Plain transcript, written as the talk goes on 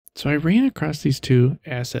So I ran across these two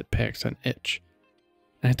asset packs on itch.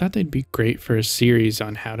 And I thought they'd be great for a series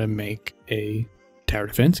on how to make a tower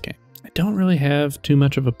defense game. I don't really have too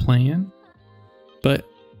much of a plan, but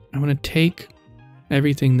I want to take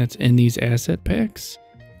everything that's in these asset packs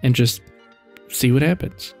and just see what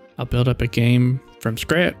happens. I'll build up a game from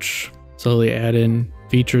scratch, slowly add in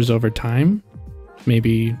features over time,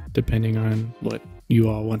 maybe depending on what you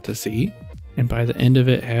all want to see. And by the end of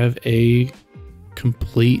it, have a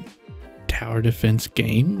complete tower defense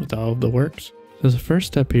game with all of the works. So the first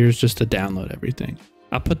step here is just to download everything.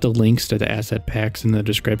 I'll put the links to the asset packs in the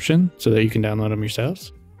description so that you can download them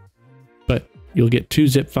yourselves. But you'll get 2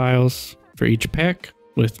 zip files for each pack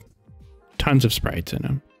with tons of sprites in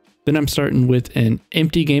them. Then I'm starting with an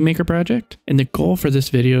empty GameMaker project. And the goal for this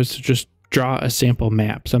video is to just draw a sample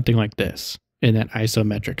map, something like this, in that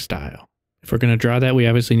isometric style. If we're going to draw that, we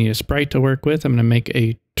obviously need a sprite to work with. I'm going to make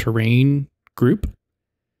a terrain group.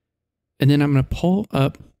 And then I'm going to pull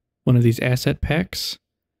up one of these asset packs.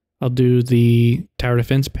 I'll do the tower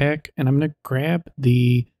defense pack, and I'm going to grab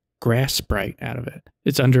the grass sprite out of it.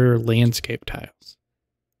 It's under landscape tiles.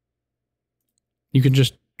 You can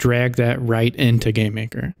just drag that right into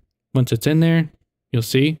GameMaker. Once it's in there, you'll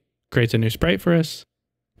see, creates a new sprite for us,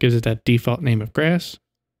 gives it that default name of grass.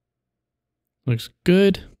 Looks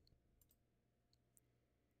good.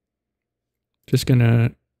 Just going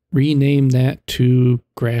to rename that to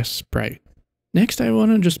grass sprite. Next, I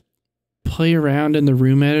want to just play around in the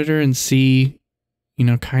room editor and see,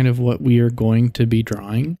 kind of what we are going to be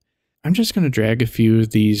drawing. I'm just going to drag a few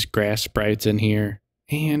of these grass sprites in here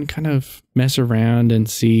and kind of mess around and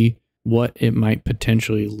see what it might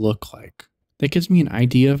potentially look like. That gives me an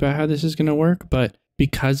idea about how this is going to work, but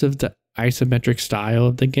because of the isometric style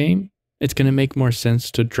of the game, it's going to make more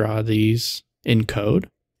sense to draw these in code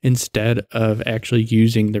instead of actually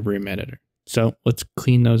using the room editor. So let's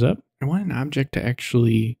clean those up. I want an object to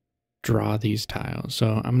actually draw these tiles. So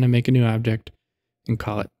I'm going to make a new object and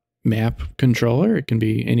call it map controller. It can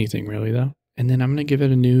be anything really though. And then I'm going to give it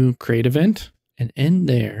a new create event, and in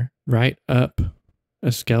there, write up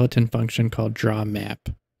a skeleton function called draw map.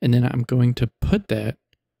 And then I'm going to put that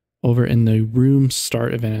over in the room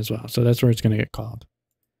start event as well. So that's where it's going to get called.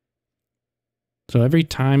 So every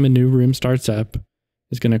time a new room starts up,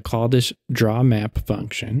 it's going to call this draw map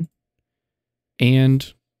function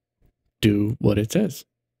and do what it says.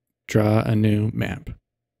 Draw a new map.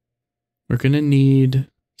 We're going to need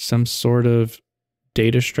some sort of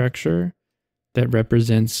data structure that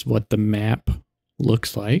represents what the map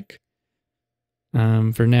looks like.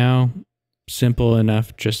 For now, simple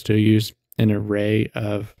enough just to use an array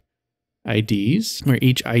of IDs, where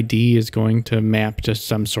each ID is going to map to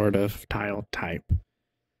some sort of tile type.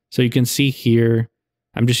 So you can see here,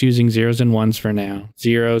 I'm just using 0s and 1s for now.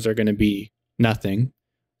 0s are going to be nothing,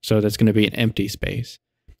 so that's going to be an empty space.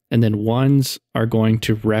 And then 1s are going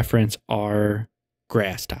to reference our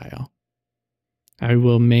grass tile. I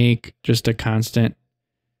will make just a constant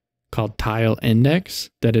called tile index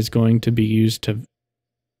that is going to be used to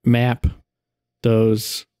map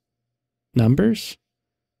those numbers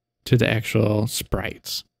to the actual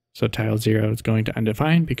sprites. So tile 0 is going to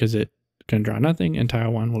undefined because it can draw nothing, and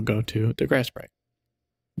tile 1 will go to the grass sprite.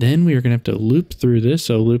 Then we are going to have to loop through this.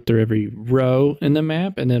 So loop through every row in the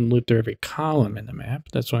map and then loop through every column in the map.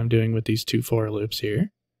 That's what I'm doing with these 2 for loops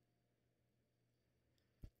here.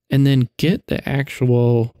 And then get the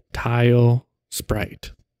actual tile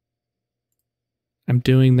sprite. I'm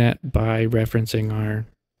doing that by referencing our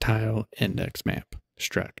tile index map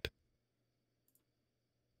struct.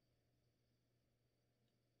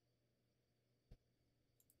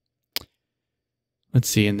 Let's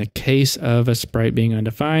see, in the case of a sprite being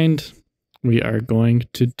undefined, we are going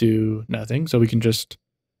to do nothing. So we can just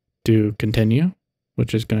do continue,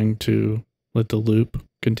 which is going to let the loop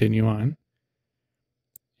continue on.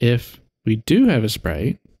 If we do have a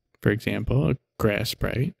sprite, for example, a grass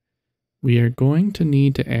sprite, we are going to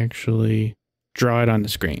need to actually draw it on the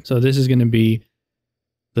screen. So this is going to be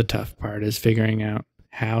the tough part, is figuring out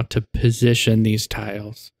how to position these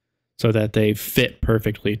tiles so that they fit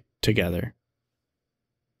perfectly together.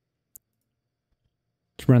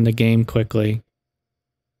 Let's run the game quickly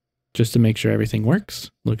just to make sure everything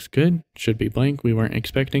works. Looks good. Should be blank. We weren't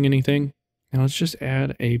expecting anything. Now let's just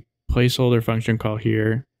add a placeholder function call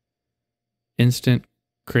here, instant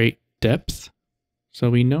create depth.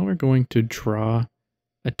 So we know we're going to draw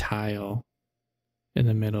a tile in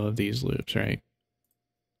the middle of these loops, right?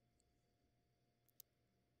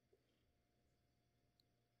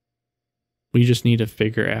 We just need to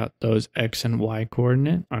figure out those X and Y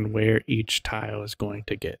coordinate on where each tile is going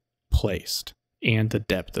to get placed, and the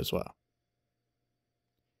depth as well.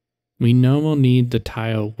 we know we'll need the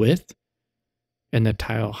tile width and the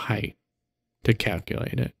tile height to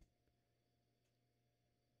calculate it.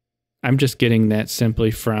 I'm just getting that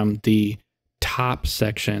simply from the top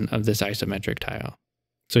section of this isometric tile.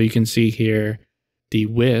 So you can see here, the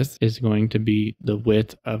width is going to be the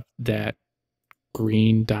width of that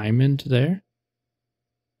green diamond there.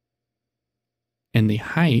 And the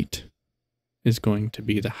height is going to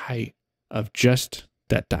be the height of just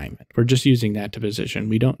that diamond. We're just using that to position.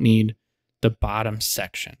 We don't need the bottom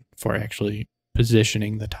section for actually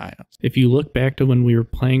positioning the tiles. If you look back to when we were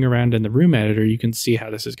playing around in the room editor, you can see how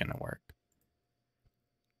this is going to work.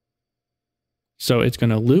 So it's going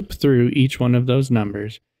to loop through each one of those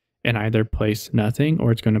numbers and either place nothing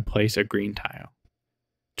or it's going to place a green tile,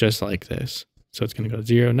 just like this. So it's going to go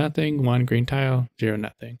 0, nothing, 1 green tile, 0,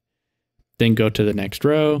 nothing. Then go to the next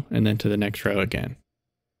row and then to the next row again.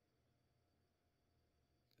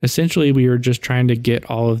 Essentially, we were just trying to get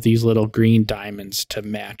all of these little green diamonds to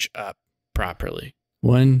match up properly.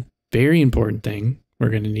 One very important thing we're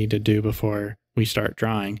going to need to do before we start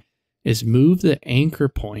drawing is move the anchor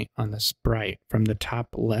point on the sprite from the top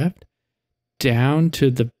left down to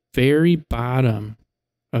the very bottom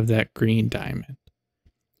of that green diamond.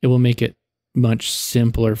 It will make it much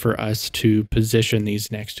simpler for us to position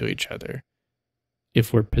these next to each other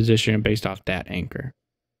if we're positioning based off that anchor.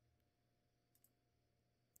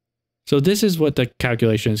 So this is what the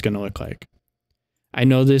calculation is going to look like. I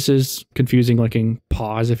know this is confusing looking.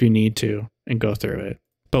 Pause if you need to and go through it.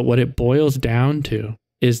 But what it boils down to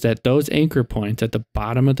is that those anchor points at the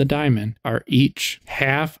bottom of the diamond are each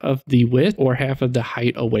half of the width or half of the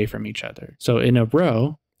height away from each other. So in a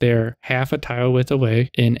row, they're half a tile width away.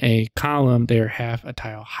 In a column, they're half a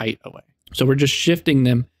tile height away. So we're just shifting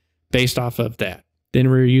them based off of that. Then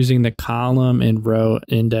we're using the column and row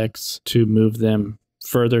index to move them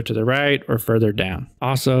further to the right or further down.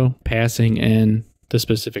 Also passing in the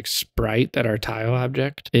specific sprite that our tile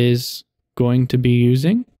object is going to be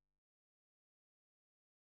using.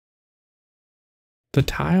 The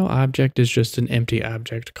tile object is just an empty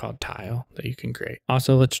object called tile that you can create.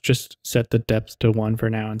 Also, let's just set the depth to 1 for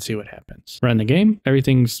now and see what happens. Run the game.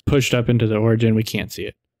 Everything's pushed up into the origin. We can't see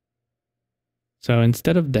it. So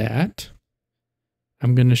instead of that,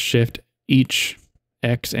 I'm going to shift each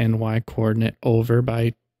X and Y coordinate over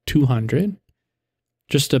by 200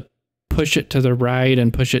 just to push it to the right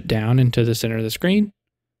and push it down into the center of the screen.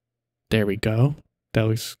 There we go. That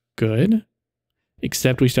looks good.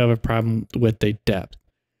 Except we still have a problem with the depth.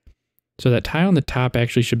 So that tile on the top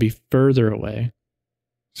actually should be further away.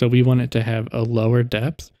 So we want it to have a lower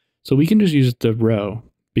depth. So we can just use the row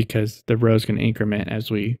because the rows can increment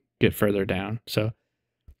as we get further down. So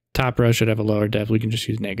top row should have a lower depth. We can just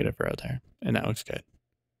use negative row there. And that looks good.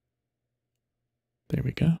 There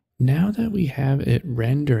we go. Now that we have it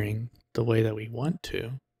rendering the way that we want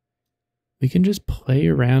to, we can just play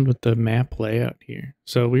around with the map layout here.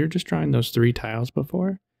 So we were just drawing those 3 tiles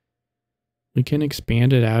before. We can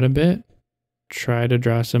expand it out a bit, try to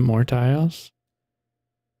draw some more tiles.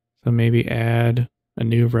 So maybe add a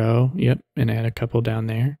new row, yep, and add a couple down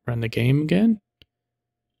there. Run the game again.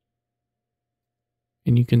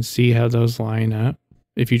 And you can see how those line up.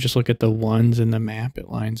 If you just look at the ones in the map, it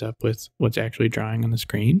lines up with what's actually drawing on the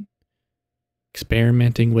screen.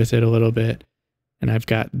 Experimenting with it a little bit. And I've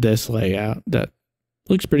got this layout that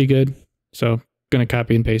looks pretty good. So I'm going to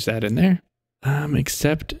copy and paste that in there.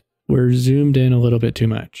 Except we're zoomed in a little bit too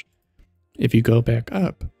much. If you go back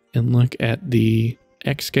up and look at the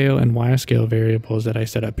X scale and Y scale variables that I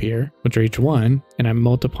set up here, which are each 1, and I'm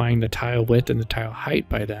multiplying the tile width and the tile height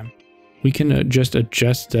by them, we can just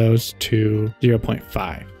adjust those to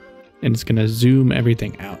 0.5. And it's going to zoom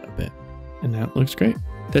everything out a bit. And that looks great.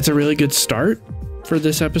 That's a really good start for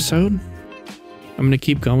this episode. I'm going to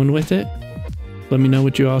keep going with it. Let me know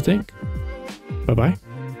what you all think. Bye-bye.